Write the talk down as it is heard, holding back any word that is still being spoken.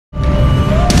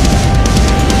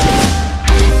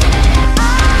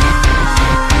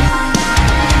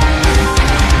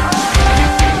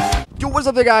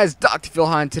What's up there, guys? Dr. Phil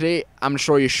Hahn. Today I'm going to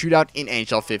show you a shootout in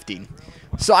NHL 15.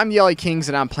 So I'm the LA Kings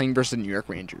and I'm playing versus the New York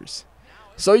Rangers.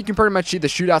 So you can pretty much see the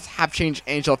shootouts have changed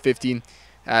NHL 15.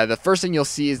 The first thing you'll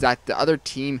see is that the other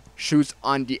team shoots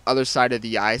on the other side of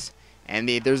the ice, and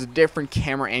there's a different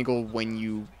camera angle when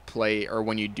you play or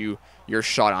when you do your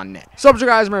shot on net. So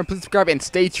guys, remember, please subscribe and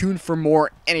stay tuned for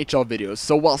more NHL videos.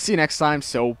 So we'll see you next time.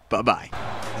 So bye-bye.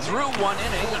 Through one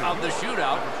inning of the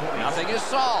shootout, nothing is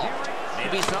solved.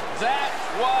 Maybe some. That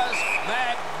was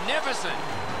magnificent.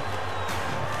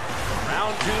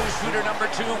 Round two, shooter number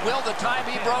two. Will the tie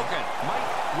be broken? Mike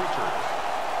Richards.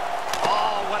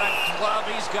 Oh, what a glove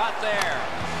he's got there.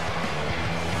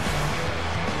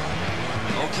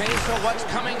 Okay, so what's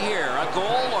coming here? A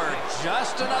goal or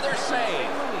just another save?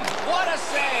 What a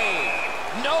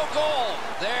save! No goal.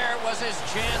 There was his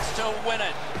chance to win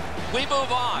it. We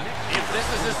move on. If this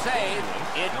is a save,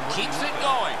 it keeps it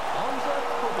going.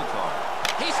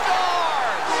 He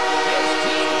scores! His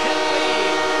team can lead.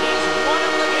 He's won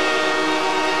him the game.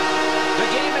 The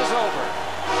game is over.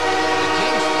 The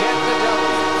Kings get the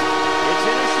W. It's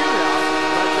in a shootout,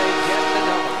 but they get the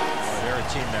W. They're a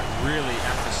team that really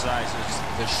emphasizes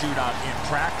the shootout in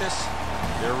practice.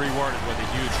 They're rewarded with a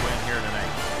huge win here tonight.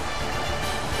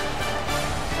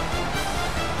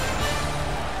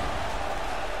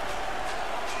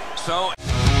 So